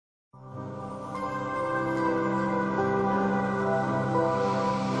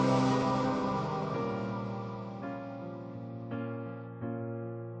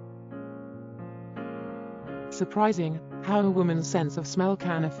surprising how a woman's sense of smell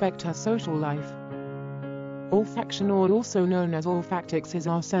can affect her social life. Olfaction, or also known as olfactics, is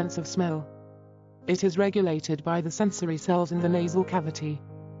our sense of smell. It is regulated by the sensory cells in the nasal cavity.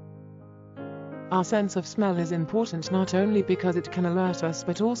 Our sense of smell is important not only because it can alert us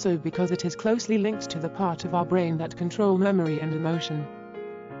but also because it is closely linked to the part of our brain that control memory and emotion.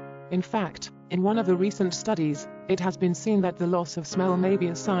 In fact, in one of the recent studies, it has been seen that the loss of smell may be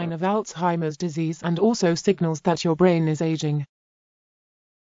a sign of Alzheimer's disease and also signals that your brain is aging.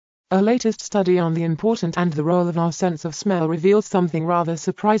 A latest study on the importance and the role of our sense of smell reveals something rather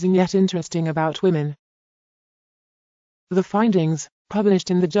surprising yet interesting about women. The findings, published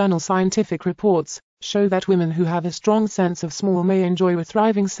in the journal Scientific Reports, show that women who have a strong sense of smell may enjoy a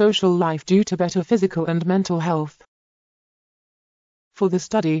thriving social life due to better physical and mental health. For the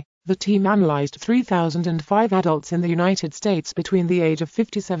study, the team analyzed 3,005 adults in the United States between the age of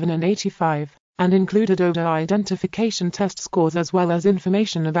 57 and 85, and included odor identification test scores as well as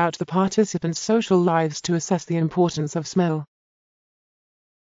information about the participants' social lives to assess the importance of smell.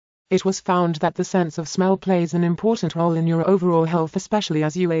 It was found that the sense of smell plays an important role in your overall health, especially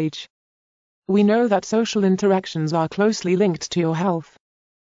as you age. We know that social interactions are closely linked to your health.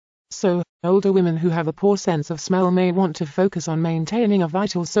 So, older women who have a poor sense of smell may want to focus on maintaining a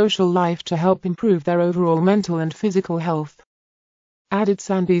vital social life to help improve their overall mental and physical health. Added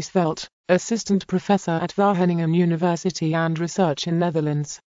Sandy Svelt, assistant professor at Wageningen University and research in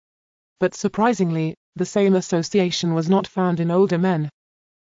Netherlands. But surprisingly, the same association was not found in older men.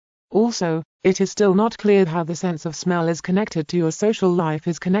 Also, it is still not clear how the sense of smell is connected to your social life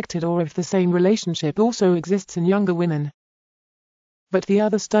is connected, or if the same relationship also exists in younger women. But the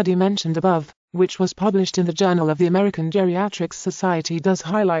other study mentioned above, which was published in the Journal of the American Geriatrics Society, does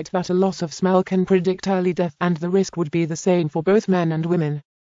highlight that a loss of smell can predict early death, and the risk would be the same for both men and women.